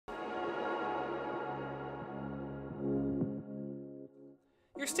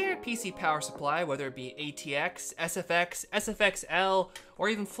Your standard PC power supply, whether it be ATX, SFX, SFXL, or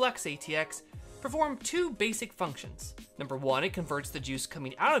even Flex ATX, perform two basic functions. Number one, it converts the juice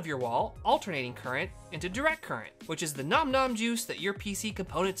coming out of your wall, alternating current, into direct current, which is the nom-nom juice that your PC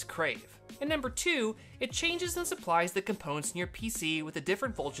components crave. And number two, it changes and supplies the components in your PC with the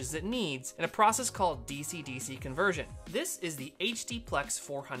different voltages it needs in a process called DC-DC conversion. This is the HDPLEX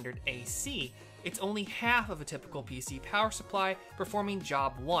 400 AC. It's only half of a typical PC power supply, performing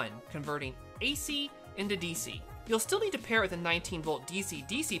job 1, converting AC into DC. You'll still need to pair it with a 19-volt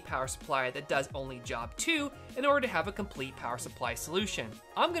DC-DC power supply that does only job 2 in order to have a complete power supply solution.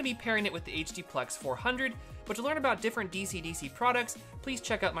 I'm going to be pairing it with the HDPLEX 400, but to learn about different DC-DC products, please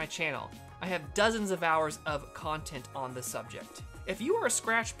check out my channel. I have dozens of hours of content on the subject. If you are a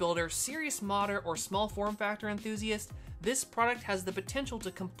scratch builder, serious modder, or small form factor enthusiast, this product has the potential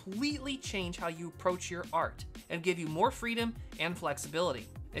to completely change how you approach your art and give you more freedom and flexibility.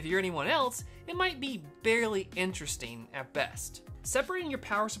 If you're anyone else, it might be barely interesting at best. Separating your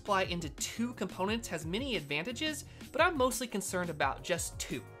power supply into two components has many advantages, but I'm mostly concerned about just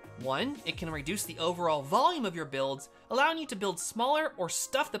two. One, it can reduce the overall volume of your builds, allowing you to build smaller or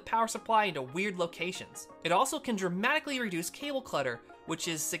stuff the power supply into weird locations. It also can dramatically reduce cable clutter, which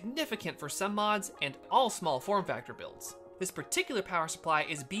is significant for some mods and all small form factor builds. This particular power supply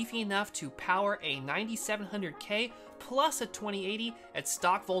is beefy enough to power a 9700K plus a 2080 at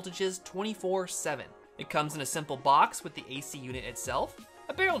stock voltages 24/7. It comes in a simple box with the AC unit itself,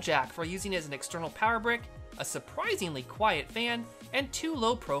 a barrel jack for using as an external power brick, a surprisingly quiet fan, and two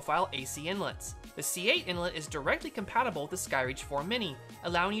low-profile AC inlets. The C8 inlet is directly compatible with the Skyreach 4 Mini,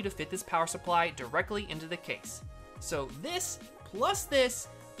 allowing you to fit this power supply directly into the case. So this plus this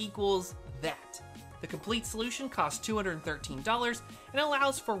equals that. The complete solution costs $213 and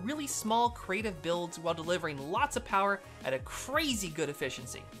allows for really small creative builds while delivering lots of power at a crazy good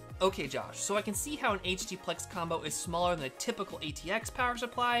efficiency. Okay Josh, so I can see how an HDPLEX combo is smaller than a typical ATX power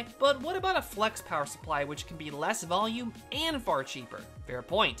supply, but what about a Flex power supply which can be less volume and far cheaper? Fair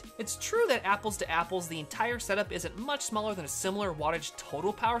point. It's true that apples to apples, the entire setup isn't much smaller than a similar wattage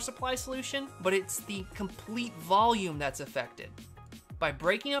total power supply solution, but it's the complete volume that's affected. By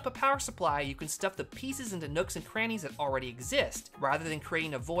breaking up a power supply, you can stuff the pieces into nooks and crannies that already exist, rather than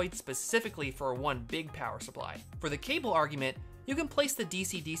creating a void specifically for one big power supply. For the cable argument, you can place the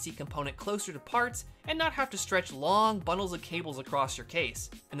DC-DC component closer to parts and not have to stretch long bundles of cables across your case.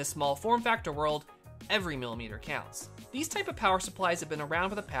 In the small form factor world, every millimeter counts. These type of power supplies have been around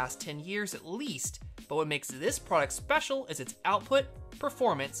for the past 10 years at least, but what makes this product special is its output,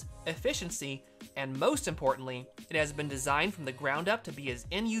 performance, efficiency, and most importantly, it has been designed from the ground up to be as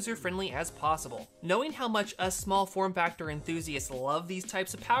end-user friendly as possible. Knowing how much us small form factor enthusiasts love these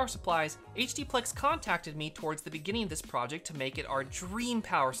types of power supplies, HDPLEX contacted me towards the beginning of this project to make it our dream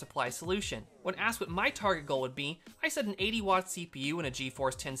power supply solution. When asked what my target goal would be, I said an 80-watt CPU and a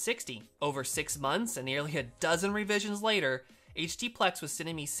GeForce 1060. Over 6 months and nearly a dozen revisions later, HDPLEX was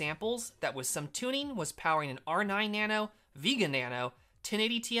sending me samples that with some tuning was powering an R9 Nano, Vega Nano,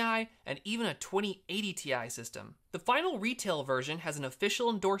 1080 Ti, and even a 2080 Ti system. The final retail version has an official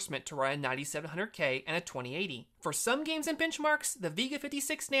endorsement to run a 9700K and a 2080. For some games and benchmarks, the Vega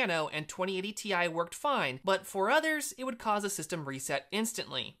 56 Nano and 2080 Ti worked fine, but for others, it would cause a system reset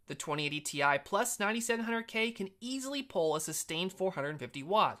instantly. The 2080 Ti plus 9700K can easily pull a sustained 450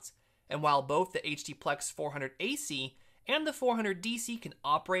 watts, and while both the HDPLEX 400 AC and the 400 DC can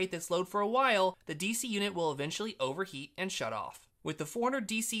operate this load for a while, the DC unit will eventually overheat and shut off. With the 400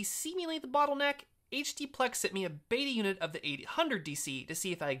 DC seemingly the bottleneck, HDPLEX sent me a beta unit of the 800 DC to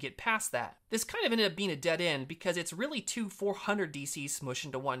see if I could get past that. This kind of ended up being a dead end because it's really two 400 DCs smushed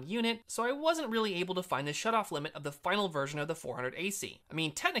into one unit, so I wasn't really able to find the shutoff limit of the final version of the 400 AC. I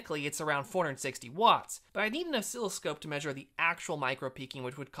mean, technically it's around 460 watts, but I need an oscilloscope to measure the actual micro peaking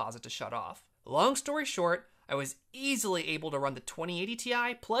which would cause it to shut off. Long story short, I was easily able to run the 2080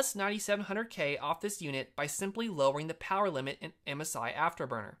 Ti plus 9700K off this unit by simply lowering the power limit in MSI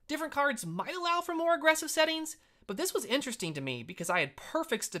Afterburner. Different cards might allow for more aggressive settings, but this was interesting to me because I had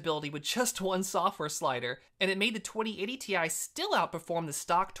perfect stability with just one software slider, and it made the 2080 Ti still outperform the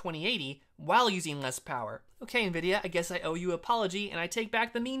stock 2080 while using less power. Okay, NVIDIA, I guess I owe you an apology, and I take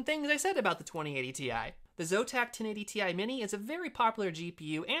back the mean things I said about the 2080 Ti. The Zotac 1080 Ti Mini is a very popular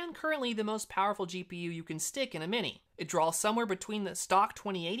GPU and currently the most powerful GPU you can stick in a Mini. It draws somewhere between the stock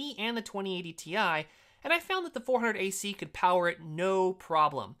 2080 and the 2080 Ti, and I found that the 400 AC could power it no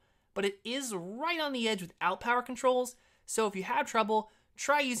problem. But it is right on the edge without power controls, so if you have trouble,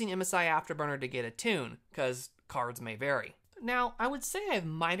 try using MSI Afterburner to get a tune, because cards may vary. Now, I would say I have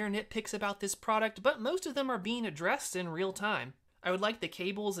minor nitpicks about this product, but most of them are being addressed in real time. I would like the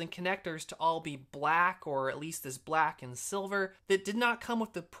cables and connectors to all be black, or at least this black and silver. That did not come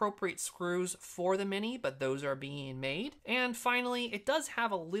with the appropriate screws for the Mini, but those are being made. And finally, it does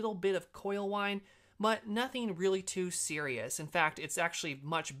have a little bit of coil whine, but nothing really too serious. In fact, it's actually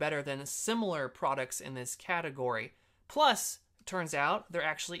much better than similar products in this category. Plus, it turns out there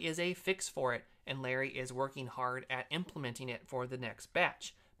actually is a fix for it, and Larry is working hard at implementing it for the next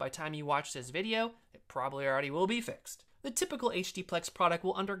batch. By the time you watch this video, it probably already will be fixed. The typical HDPLEX product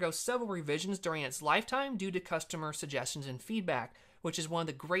will undergo several revisions during its lifetime due to customer suggestions and feedback, which is one of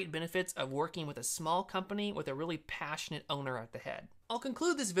the great benefits of working with a small company with a really passionate owner at the head. I'll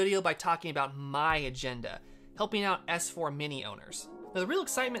conclude this video by talking about my agenda, helping out S4 Mini owners. Now, the real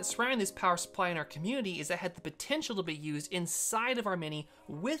excitement surrounding this power supply in our community is that it had the potential to be used inside of our Mini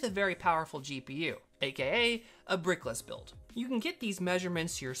with a very powerful GPU, aka a brickless build. You can get these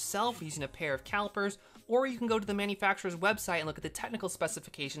measurements yourself using a pair of calipers, or you can go to the manufacturer's website and look at the technical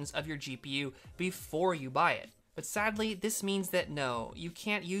specifications of your GPU before you buy it. But sadly, this means that no, you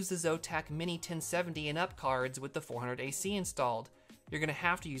can't use the Zotac Mini 1070 and up cards with the 400 AC installed. You're going to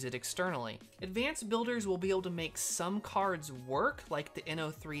have to use it externally. Advanced builders will be able to make some cards work, like the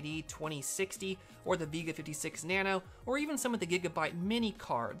Inno3D 2060 or the Vega 56 Nano, or even some of the Gigabyte Mini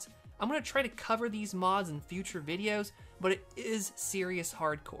cards. I'm going to try to cover these mods in future videos, but it is serious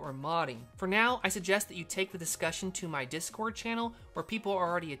hardcore modding. For now, I suggest that you take the discussion to my Discord channel, where people are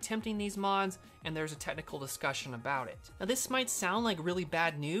already attempting these mods, and there's a technical discussion about it. Now, this might sound like really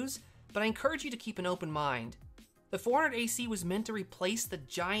bad news, but I encourage you to keep an open mind. The 400 AC was meant to replace the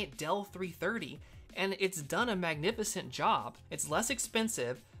giant Dell 330, and it's done a magnificent job. It's less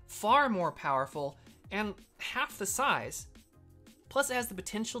expensive, far more powerful, and half the size. Plus, it has the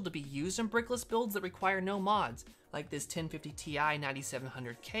potential to be used in brickless builds that require no mods, like this 1050 Ti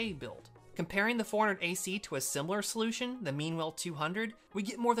 9700K build. Comparing the 400 AC to a similar solution, the Meanwell 200, we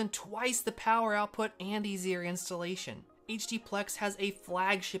get more than twice the power output and easier installation. HDPLEX has a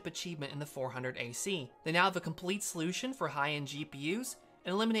flagship achievement in the 400 AC. They now have a complete solution for high-end GPUs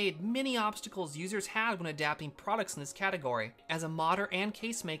and eliminated many obstacles users had when adapting products in this category. As a modder and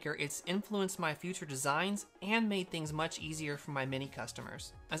case maker, it's influenced my future designs and made things much easier for my Mini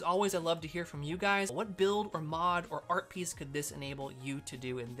customers. As always, I'd love to hear from you guys. What build or mod or art piece could this enable you to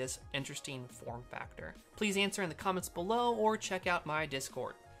do in this interesting form factor? Please answer in the comments below or check out my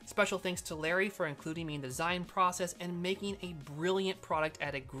Discord. Special thanks to Larry for including me in the design process and making a brilliant product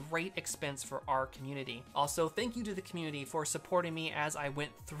at a great expense for our community. Also, thank you to the community for supporting me as I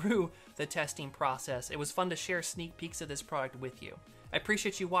went through the testing process. It was fun to share sneak peeks of this product with you. I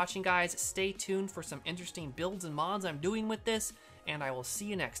appreciate you watching, guys. Stay tuned for some interesting builds and mods I'm doing with this, and I will see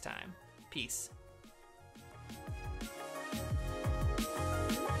you next time. Peace.